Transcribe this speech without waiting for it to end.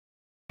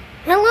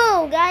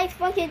Hello guys,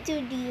 welcome to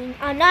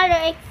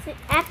another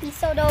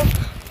episode of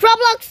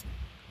Roblox.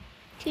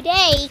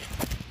 Today,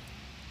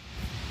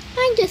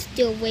 I'm just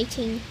still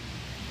waiting.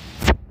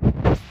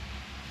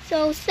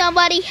 So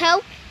somebody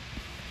help.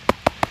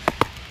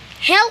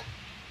 Help!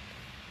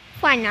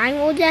 Fine, I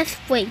will just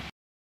wait.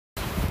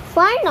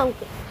 Finally,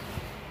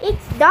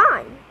 it's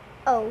done.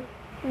 Oh,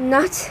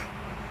 not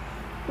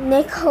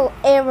nickel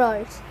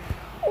errors.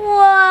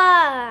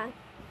 Wow!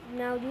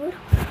 Now do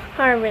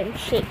Harlem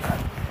Shake.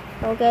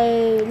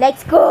 Okay,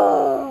 let's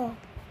go.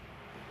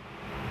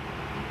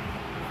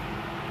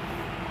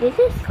 This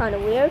is kind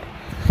of weird.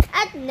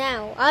 And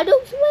now,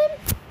 Adult Swim.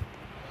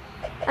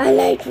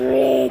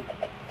 Electric.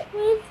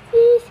 What's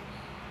this?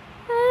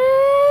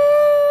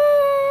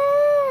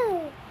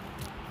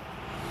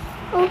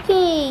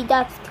 Okay,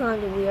 that's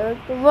kind of weird.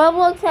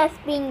 Roblox has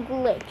been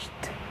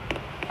glitched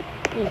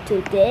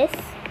into this.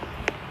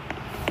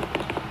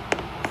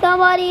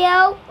 Somebody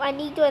help! I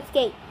need to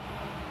escape.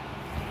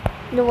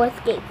 No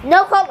escape.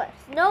 No colors.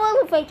 No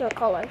elevator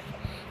colors.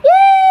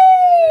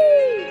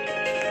 Yay!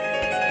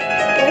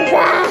 We're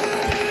back.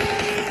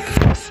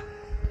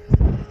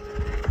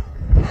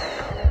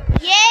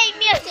 Yay!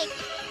 Music.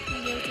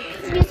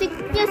 Music.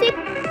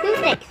 Who's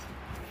next?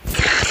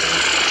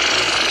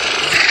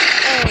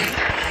 Oh.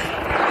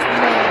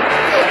 No.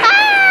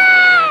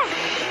 Ah!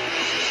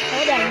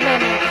 Hold on. No.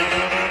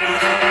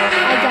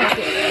 I got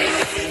this.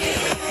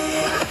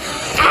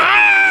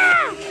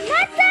 Ah!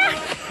 Not that.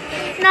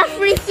 Not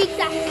 360.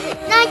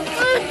 Not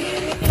good.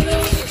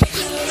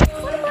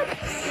 What about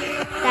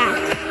that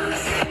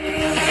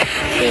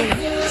thing?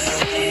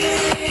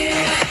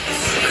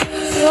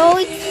 No,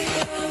 it's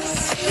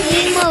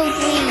female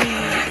dream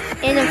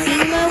and a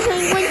female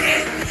penguin.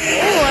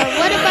 Or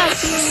what about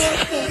female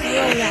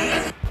gorilla?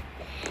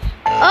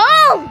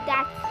 Oh,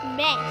 that's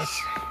mesh.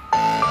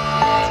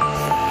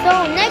 So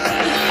next,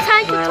 it's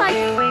time to type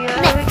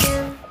next.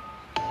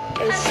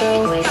 It's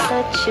always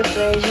such a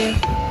pleasure.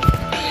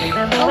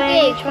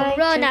 Okay,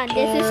 Corona,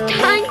 this is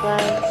time.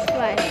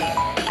 Right.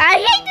 I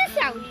hate the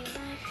sound.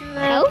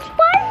 Health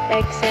bar?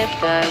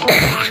 Except I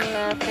was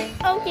laughing.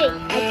 Okay,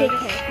 I take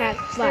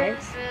health bar.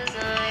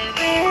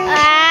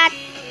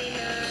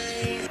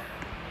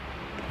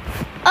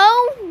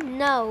 Oh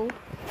no.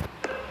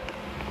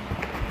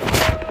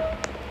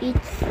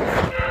 It's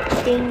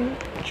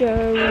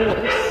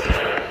dangerous.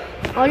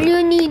 All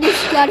you need is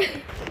start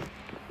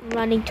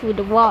running to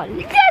the wall.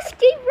 Just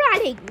keep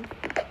running.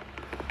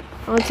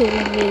 Until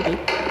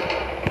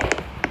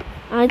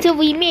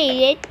we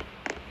made it.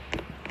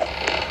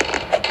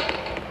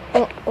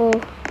 Uh-oh.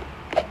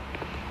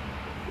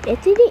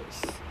 Yes, it is.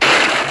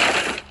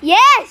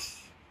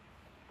 Yes!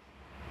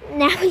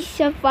 Now we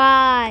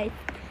survived.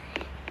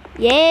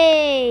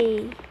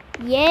 Yay!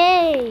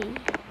 Yay!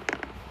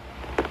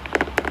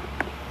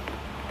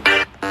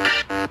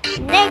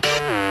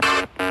 Next!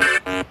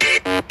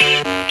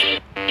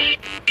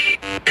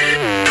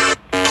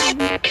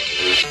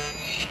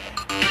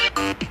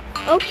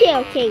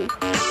 Okay.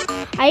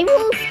 I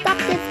will stop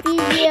this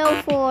video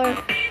for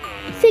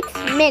 6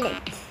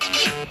 minutes.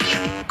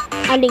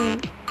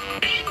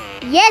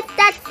 Yes,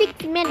 that's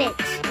 6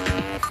 minutes.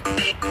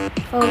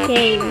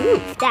 Okay,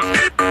 what's that?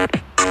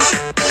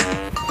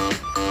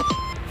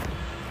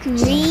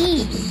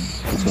 Green.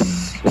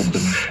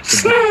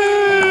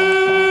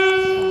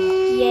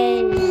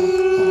 Yay.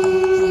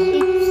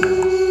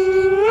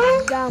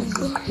 It's dumb.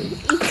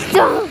 It's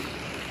dumb.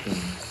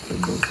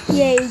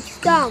 Yay, it's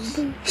dumb.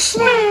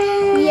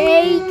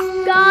 Yay,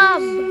 it's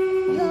dumb.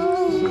 No.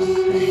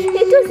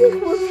 It doesn't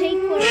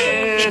take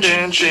forever.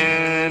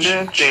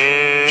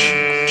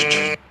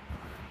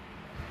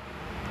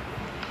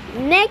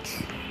 Next.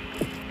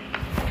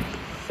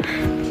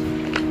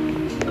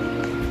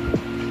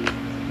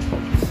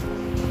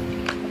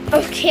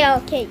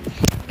 Okay.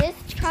 This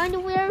is kind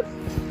of weird.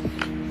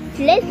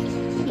 Let's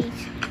see.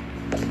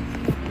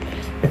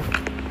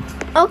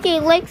 Okay,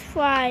 let's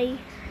try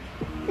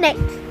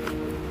next.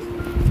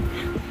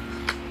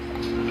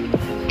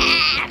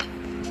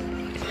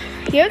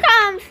 Here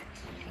comes.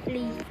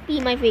 Please be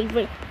my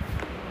favorite.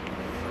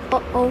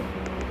 Uh-oh.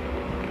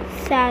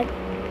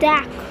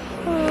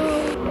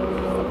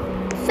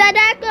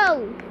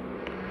 Sadako!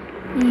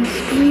 He's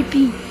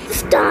creepy.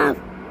 Stop!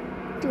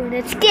 Do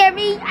not scare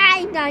me.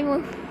 I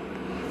want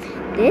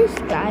this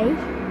guy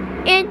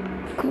and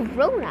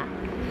Corona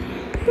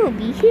will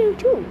be here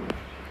too.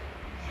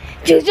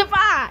 To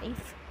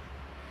survive!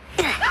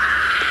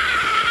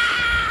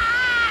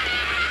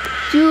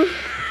 2,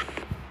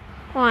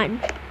 1.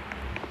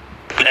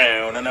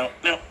 No.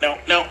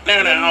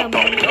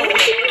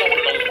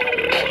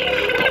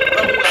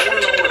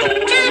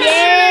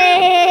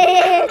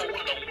 Yay!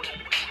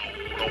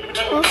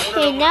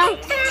 Okay, now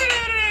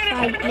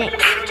try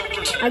next.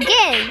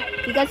 Again,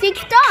 because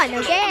it's done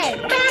again.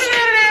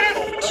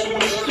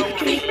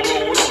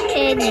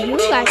 And you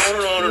guys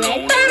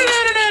ready?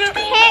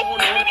 Heck.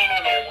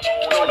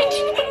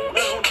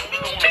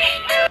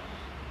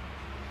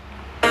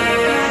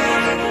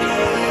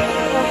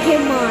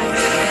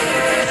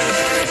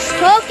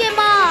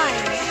 Pokemon.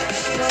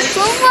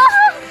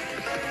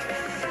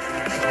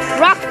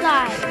 Rock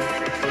slide.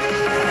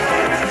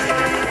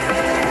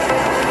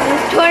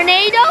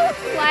 Tornado?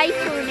 Why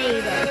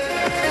tornado?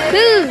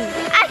 Boom!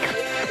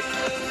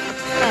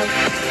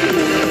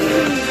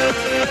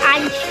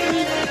 I'm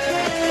sweet.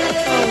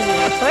 Oh,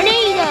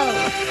 tornado.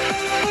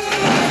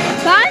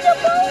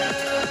 Thunderbolt?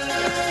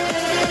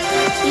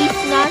 He's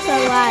not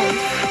alive.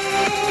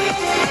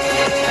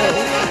 Oh.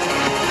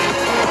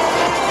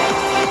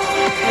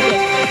 Okay.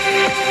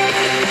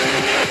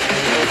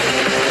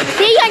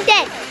 See, you're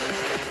dead.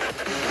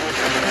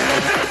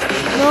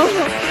 No.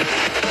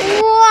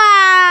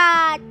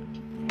 What?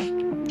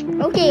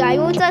 Okay, I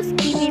will just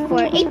keep it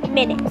for 8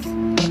 minutes.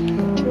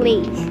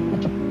 Please.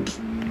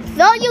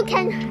 So you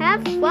can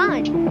have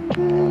fun.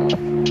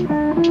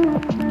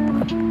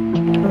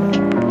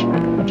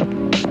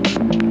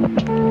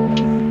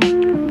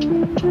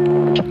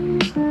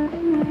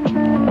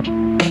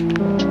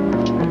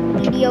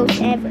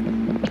 Videos ever.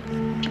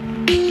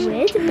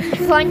 With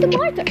find the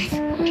markers.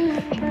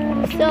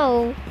 So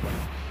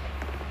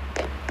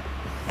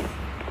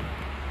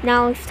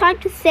now it's time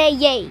to say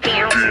yay.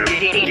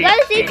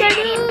 Let's see the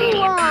new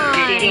one.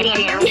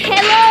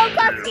 Hello,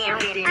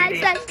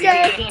 ancestor.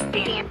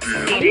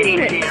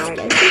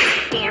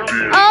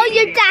 Oh,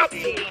 you're that.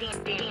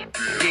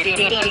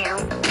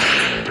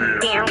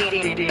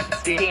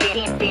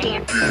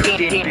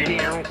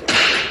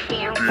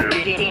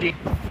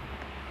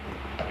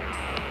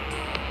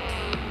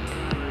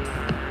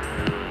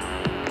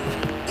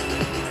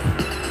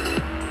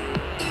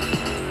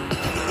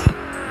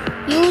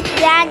 You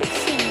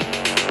dancing.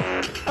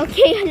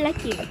 Okay, I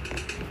like you.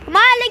 Come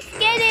on, let's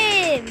get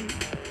him.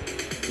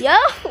 Yo.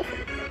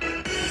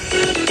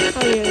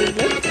 Oh, here we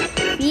go.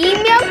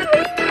 Female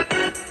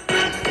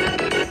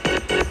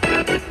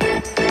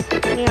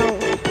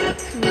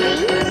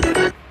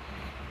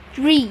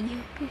three.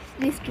 Is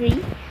this three?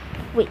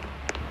 Wait,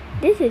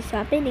 this is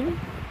happening.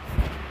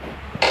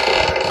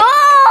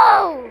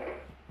 Oh!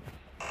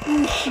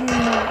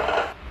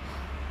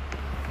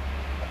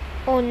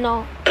 Oh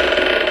no.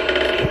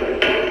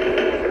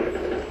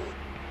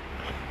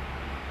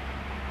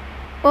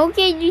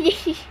 Okay,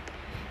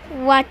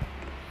 what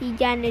he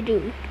gonna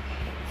do?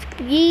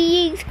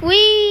 Squeezed.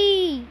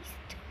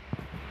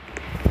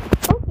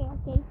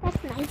 Okay,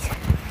 that's nice.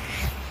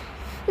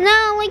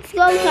 Now let's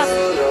go up.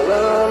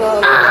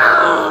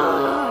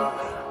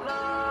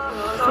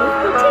 Sweet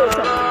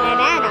potato,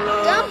 banana,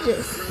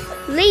 dumplings,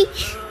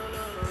 leech.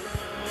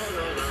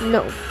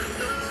 No.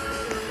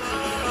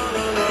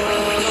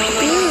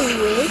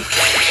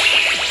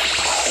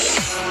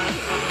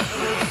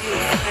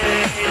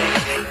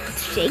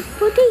 Shake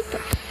potato.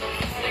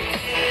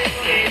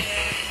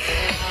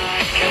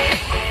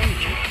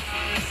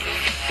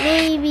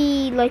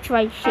 Maybe let's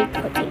try shake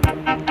potato.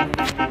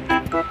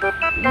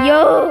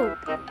 Yo!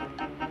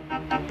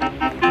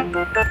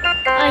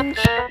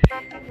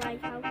 Right,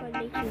 how can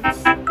they choose?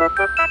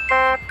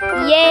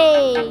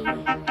 Yay!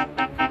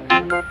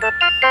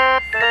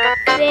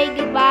 Say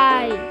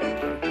goodbye.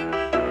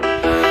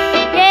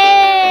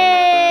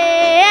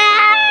 Yay!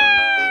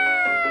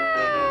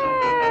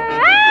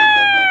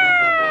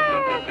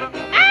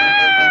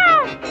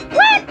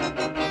 What?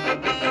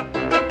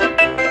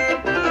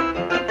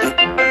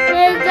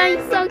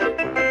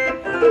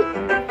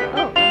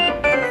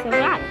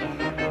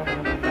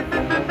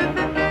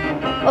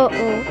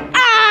 Uh-oh.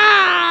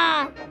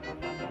 Ah!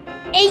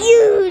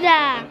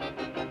 Ayuda!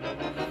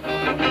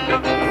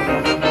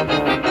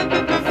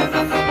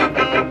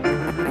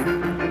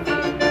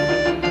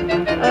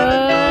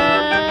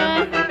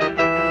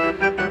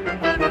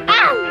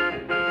 Ow!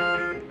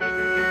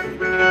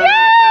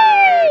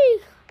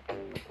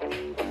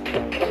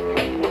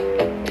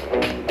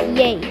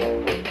 Yay!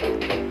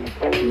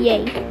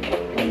 Yay.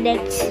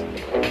 Next.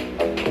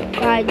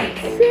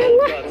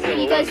 Godzilla.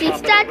 Because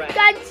it's that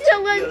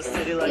Godzilla's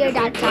here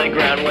that time.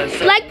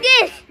 Like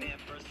this!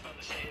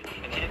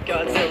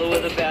 Godzilla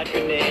with a bad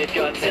grenade.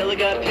 Godzilla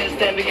got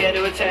pissed and began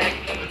to attack.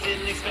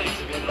 Didn't expect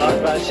to be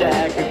locked by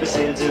Shaq. We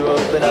proceeded to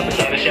open up a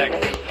can of Shaq.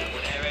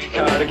 Eric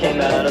Carter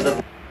came out of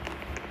the...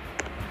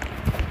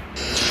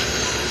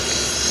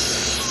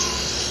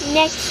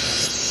 Next.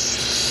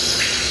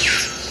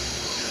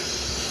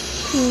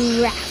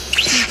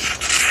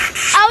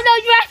 Oh no,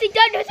 Jurassic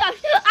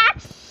dinosaurs! Ah!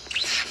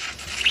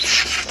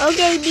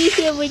 Okay, be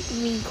here with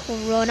me,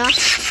 Corona.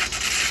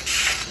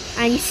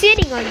 I'm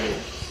sitting on you.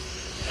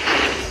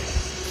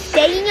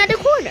 Staying at the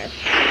corner.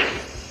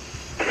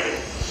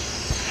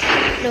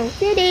 No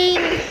sitting.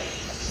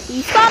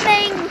 He's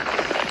coming.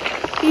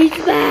 He's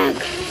back.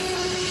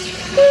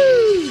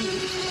 Woo.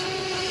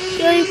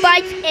 He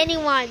bites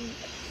anyone.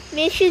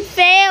 Mission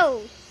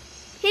failed.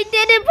 He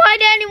didn't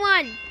bite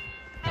anyone.